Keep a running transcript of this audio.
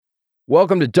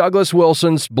Welcome to Douglas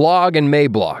Wilson's Blog and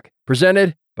Mablog,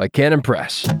 presented by Canon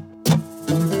Press.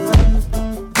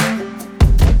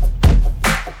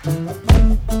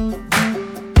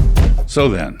 So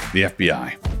then, the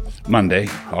FBI, Monday,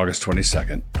 August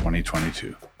 22nd,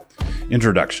 2022.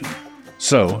 Introduction.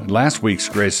 So, in last week's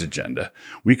Grace Agenda,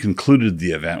 we concluded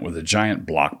the event with a giant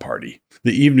block party.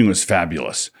 The evening was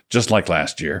fabulous, just like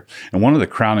last year, and one of the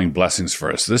crowning blessings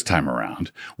for us this time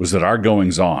around was that our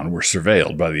goings-on were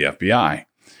surveilled by the FBI.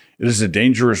 It is a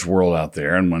dangerous world out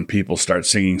there, and when people start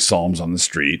singing psalms on the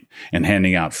street and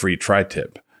handing out free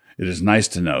tri-tip, it is nice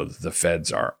to know that the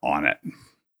feds are on it.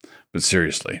 But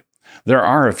seriously, there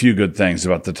are a few good things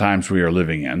about the times we are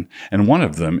living in, and one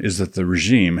of them is that the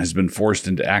regime has been forced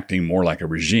into acting more like a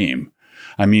regime.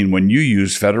 I mean, when you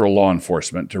use federal law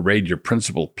enforcement to raid your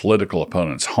principal political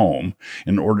opponent's home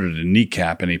in order to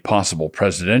kneecap any possible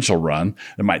presidential run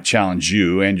that might challenge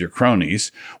you and your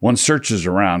cronies, one searches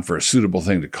around for a suitable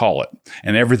thing to call it,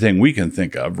 and everything we can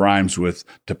think of rhymes with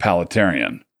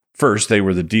totalitarian. First, they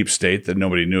were the deep state that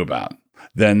nobody knew about.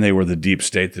 Then they were the deep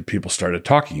state that people started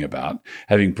talking about,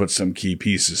 having put some key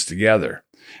pieces together.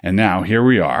 And now here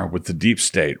we are with the deep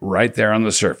state right there on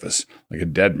the surface, like a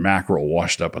dead mackerel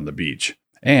washed up on the beach.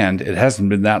 And it hasn't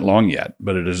been that long yet,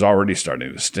 but it is already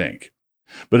starting to stink.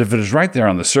 But if it is right there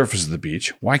on the surface of the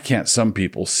beach, why can't some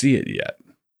people see it yet?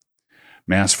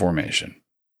 Mass formation.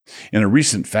 In a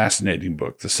recent fascinating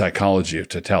book, The Psychology of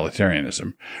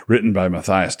Totalitarianism, written by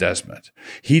Mathias Desmet,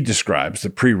 he describes the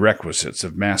prerequisites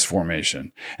of mass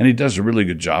formation, and he does a really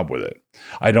good job with it.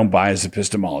 I don't buy his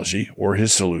epistemology, or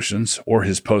his solutions, or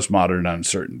his postmodern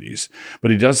uncertainties,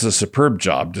 but he does a superb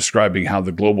job describing how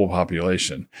the global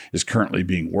population is currently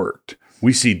being worked.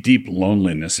 We see deep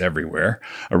loneliness everywhere,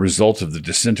 a result of the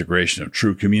disintegration of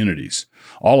true communities.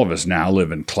 All of us now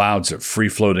live in clouds of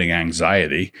free-floating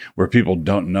anxiety where people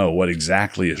don't know what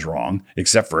exactly is wrong,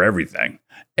 except for everything.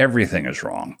 Everything is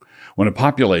wrong. When a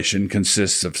population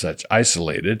consists of such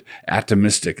isolated,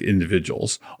 atomistic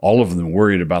individuals, all of them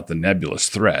worried about the nebulous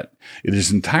threat, it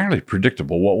is entirely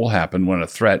predictable what will happen when a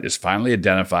threat is finally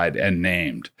identified and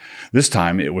named. This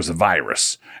time it was a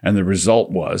virus, and the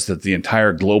result was that the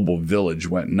entire global village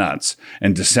went nuts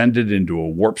and descended into a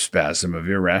warp spasm of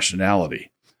irrationality.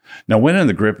 Now, when in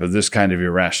the grip of this kind of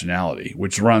irrationality,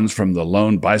 which runs from the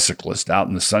lone bicyclist out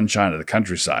in the sunshine of the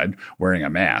countryside wearing a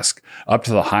mask, up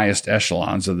to the highest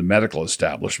echelons of the medical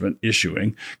establishment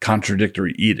issuing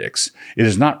contradictory edicts, it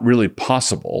is not really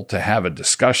possible to have a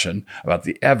discussion about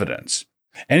the evidence.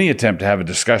 Any attempt to have a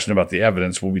discussion about the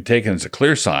evidence will be taken as a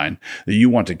clear sign that you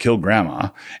want to kill grandma,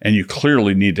 and you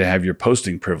clearly need to have your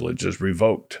posting privileges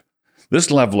revoked. This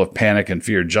level of panic and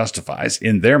fear justifies,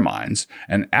 in their minds,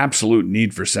 an absolute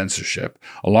need for censorship,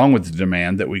 along with the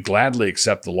demand that we gladly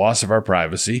accept the loss of our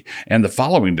privacy and the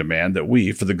following demand that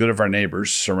we, for the good of our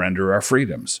neighbors, surrender our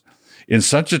freedoms. In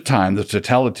such a time, the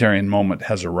totalitarian moment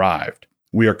has arrived.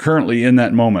 We are currently in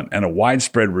that moment, and a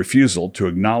widespread refusal to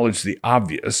acknowledge the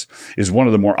obvious is one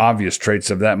of the more obvious traits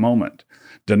of that moment.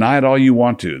 Deny it all you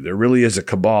want to. There really is a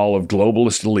cabal of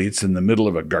globalist elites in the middle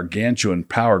of a gargantuan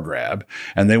power grab,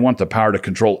 and they want the power to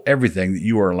control everything that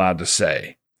you are allowed to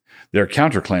say. Their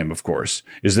counterclaim, of course,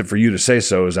 is that for you to say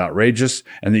so is outrageous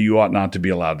and that you ought not to be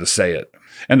allowed to say it.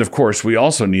 And of course, we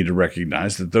also need to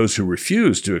recognize that those who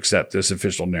refuse to accept this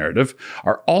official narrative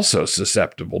are also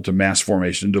susceptible to mass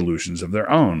formation delusions of their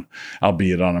own,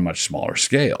 albeit on a much smaller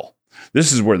scale.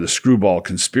 This is where the screwball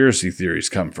conspiracy theories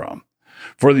come from.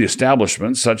 For the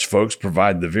establishment, such folks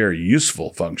provide the very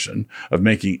useful function of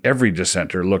making every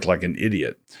dissenter look like an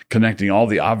idiot, connecting all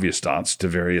the obvious dots to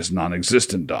various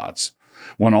non-existent dots.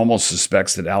 One almost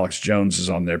suspects that Alex Jones is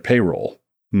on their payroll.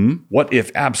 What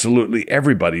if absolutely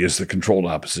everybody is the controlled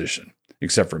opposition?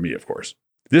 Except for me, of course.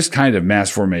 This kind of mass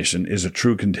formation is a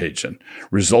true contagion,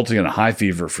 resulting in a high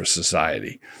fever for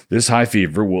society. This high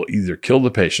fever will either kill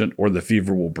the patient or the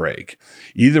fever will break.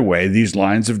 Either way, these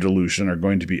lines of delusion are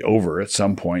going to be over at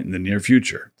some point in the near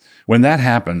future. When that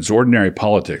happens, ordinary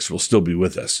politics will still be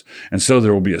with us, and so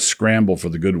there will be a scramble for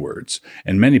the good words,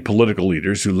 and many political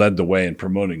leaders who led the way in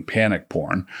promoting panic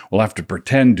porn will have to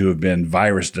pretend to have been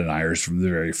virus deniers from the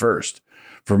very first.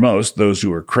 For most, those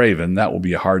who are craven, that will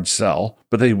be a hard sell,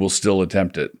 but they will still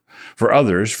attempt it. For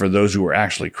others, for those who are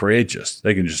actually courageous,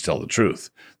 they can just tell the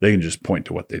truth. They can just point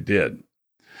to what they did.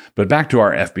 But back to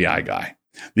our FBI guy.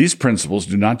 These principles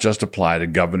do not just apply to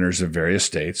governors of various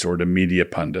states or to media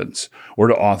pundits or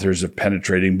to authors of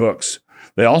penetrating books.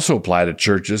 They also apply to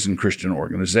churches and Christian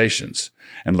organizations.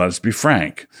 And let us be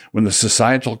frank, when the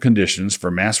societal conditions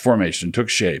for mass formation took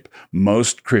shape,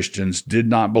 most Christians did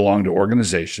not belong to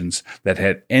organizations that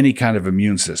had any kind of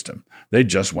immune system. They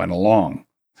just went along.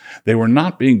 They were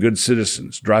not being good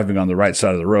citizens, driving on the right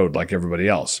side of the road like everybody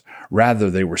else. Rather,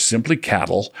 they were simply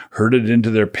cattle herded into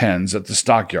their pens at the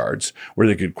stockyards, where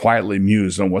they could quietly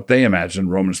muse on what they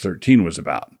imagined Romans 13 was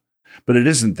about. But it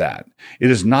isn't that. It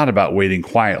is not about waiting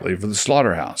quietly for the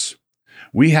slaughterhouse.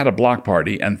 We had a block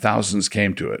party and thousands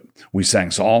came to it. We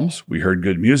sang psalms, we heard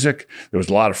good music, there was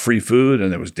a lot of free food,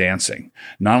 and there was dancing.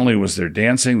 Not only was there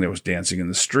dancing in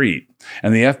the street.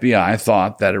 And the FBI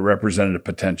thought that it represented a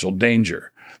potential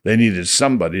danger. They needed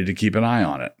somebody to keep an eye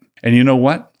on it. And you know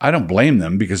what? I don't blame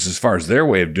them, because as far as their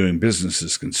way of doing business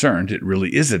is concerned, it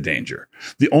really is a danger.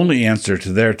 The only answer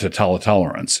to their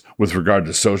totalitarians with regard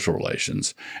to social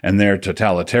relations and their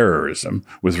totalitarianism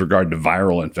with regard to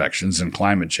viral infections and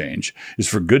climate change is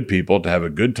for good people to have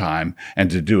a good time and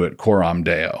to do it coram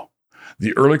Deo.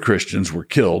 The early Christians were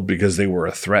killed because they were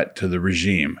a threat to the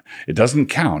regime. It doesn't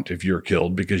count if you're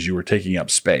killed because you were taking up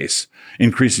space,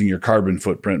 increasing your carbon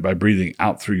footprint by breathing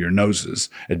out through your noses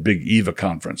at big EVA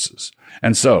conferences.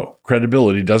 And so,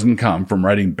 credibility doesn't come from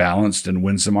writing balanced and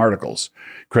winsome articles.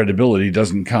 Credibility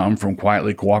doesn't come from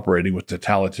quietly cooperating with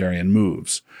totalitarian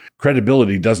moves.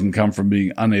 Credibility doesn't come from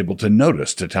being unable to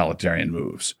notice totalitarian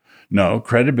moves. No,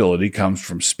 credibility comes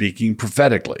from speaking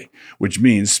prophetically, which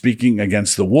means speaking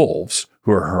against the wolves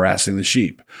who are harassing the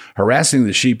sheep. Harassing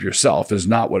the sheep yourself is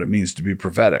not what it means to be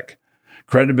prophetic.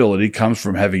 Credibility comes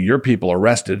from having your people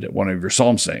arrested at one of your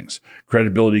psalm sings.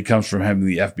 Credibility comes from having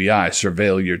the FBI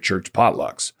surveil your church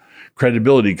potlucks.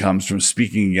 Credibility comes from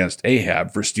speaking against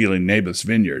Ahab for stealing Naboth's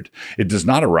vineyard. It does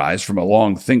not arise from a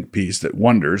long think piece that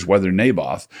wonders whether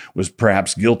Naboth was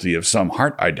perhaps guilty of some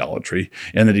heart idolatry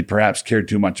and that he perhaps cared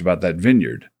too much about that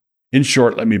vineyard. In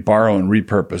short, let me borrow and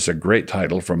repurpose a great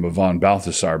title from a von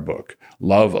Balthasar book,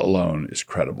 Love Alone is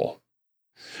Credible.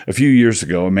 A few years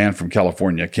ago, a man from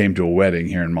California came to a wedding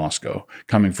here in Moscow,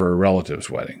 coming for a relative's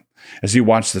wedding. As he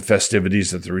watched the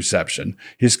festivities at the reception,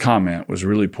 his comment was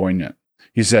really poignant.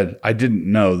 He said, "I didn't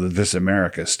know that this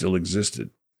America still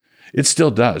existed." It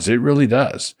still does. It really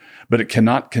does. But it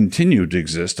cannot continue to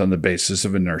exist on the basis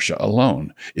of inertia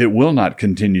alone. It will not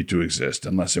continue to exist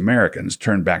unless Americans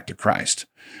turn back to Christ.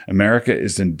 America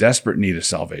is in desperate need of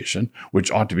salvation,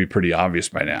 which ought to be pretty obvious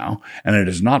by now, and it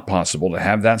is not possible to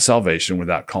have that salvation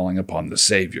without calling upon the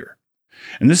Savior.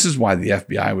 And this is why the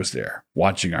FBI was there,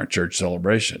 watching our church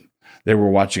celebration. They were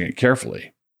watching it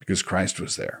carefully because Christ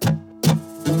was there.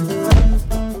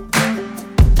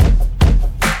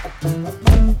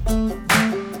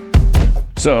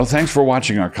 So, thanks for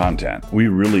watching our content. We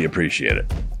really appreciate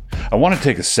it. I want to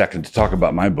take a second to talk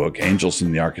about my book, Angels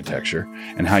in the Architecture,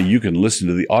 and how you can listen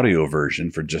to the audio version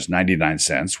for just 99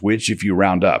 cents, which, if you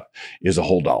round up, is a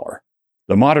whole dollar.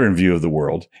 The modern view of the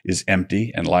world is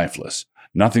empty and lifeless,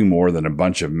 nothing more than a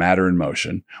bunch of matter in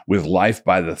motion, with life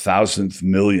by the thousandth,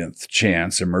 millionth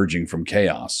chance emerging from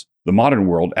chaos. The modern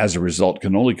world, as a result,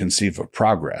 can only conceive of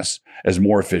progress as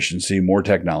more efficiency, more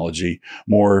technology,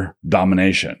 more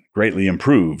domination, greatly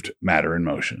improved matter in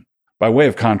motion. By way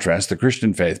of contrast, the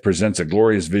Christian faith presents a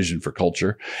glorious vision for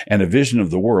culture and a vision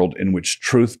of the world in which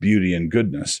truth, beauty, and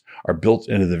goodness are built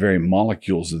into the very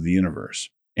molecules of the universe.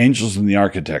 Angels in the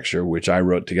Architecture, which I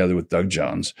wrote together with Doug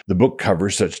Jones, the book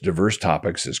covers such diverse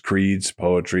topics as creeds,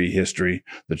 poetry, history,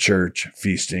 the church,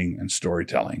 feasting, and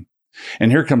storytelling.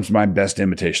 And here comes my best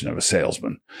imitation of a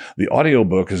salesman. The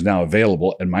audiobook is now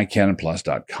available at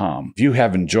mycanonplus.com. If you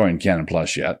haven't joined Canon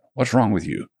Plus yet, what's wrong with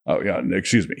you?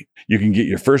 Excuse me. You can get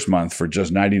your first month for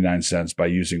just 99 cents by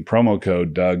using promo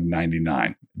code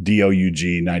DOUG99,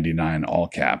 DOUG99, all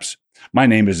caps. My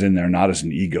name is in there not as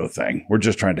an ego thing. We're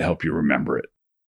just trying to help you remember it.